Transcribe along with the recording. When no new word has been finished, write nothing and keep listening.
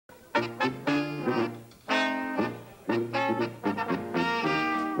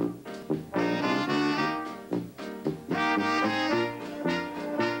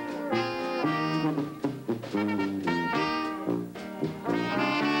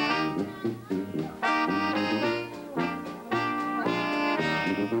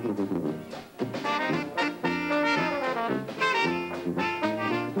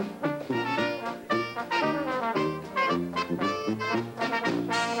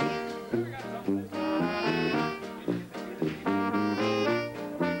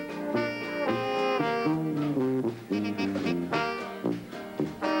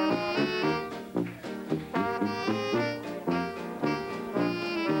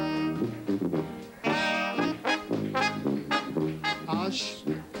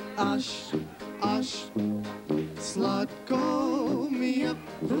Aż, sladko mi je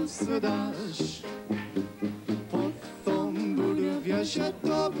posedaš, potom budu věšet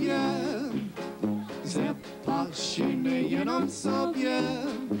tobě, zepaši mi jenom sobě.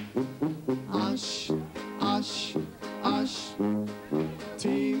 Až,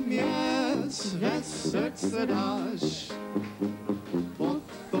 ty mě své srdce dáš,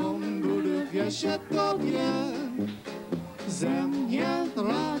 potom budu věšet tobě, země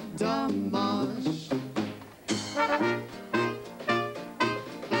ráda máš.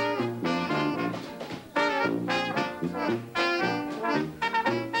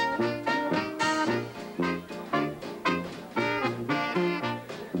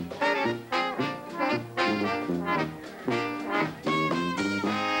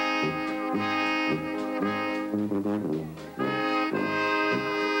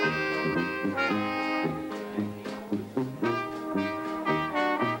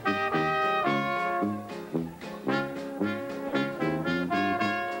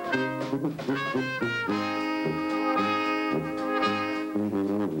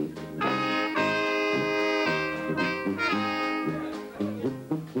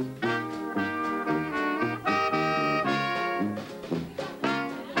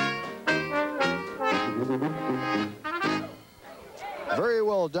 Very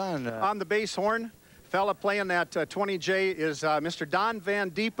well done. On the bass horn, fella playing that 20J is Mr. Don Van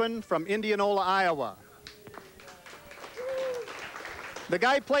Diepen from Indianola, Iowa. The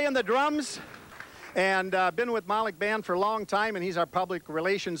guy playing the drums, and been with Malek Band for a long time, and he's our public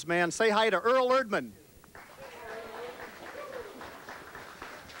relations man. Say hi to Earl Erdman.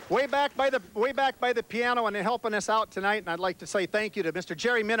 Way back by the piano and helping us out tonight, and I'd like to say thank you to Mr.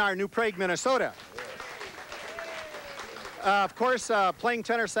 Jerry Minar, New Prague, Minnesota. Of course, playing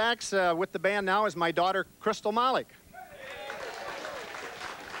tenor sax with the band now is my daughter, Crystal Malek.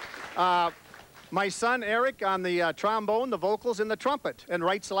 My son, Eric, on the trombone, the vocals, and the trumpet, and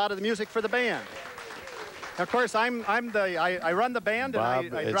writes a lot of the music for the band. Of course, I run the band, Bob,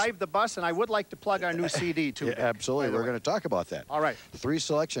 and I drive the bus, and I would like to plug our new CD, too. Yeah, absolutely. We're going to talk about that. All right. 3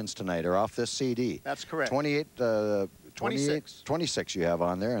 selections tonight are off this CD. That's correct. 26 you have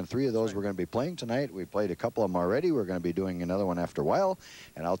on there, and 3 of those we're going to be playing tonight. We played a couple of them already. We're going to be doing another one after a while,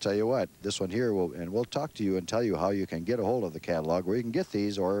 and I'll tell you what, this one here, we'll talk to you and tell you how you can get a hold of the catalog, where you can get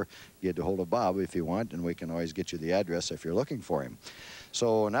these, or get a hold of Bob if you want, and we can always get you the address if you're looking for him.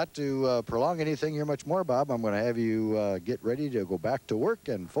 So not to prolong anything here much more, Bob, I'm going to have you get ready to go back to work,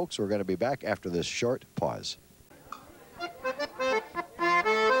 and folks, we're going to be back after this short pause.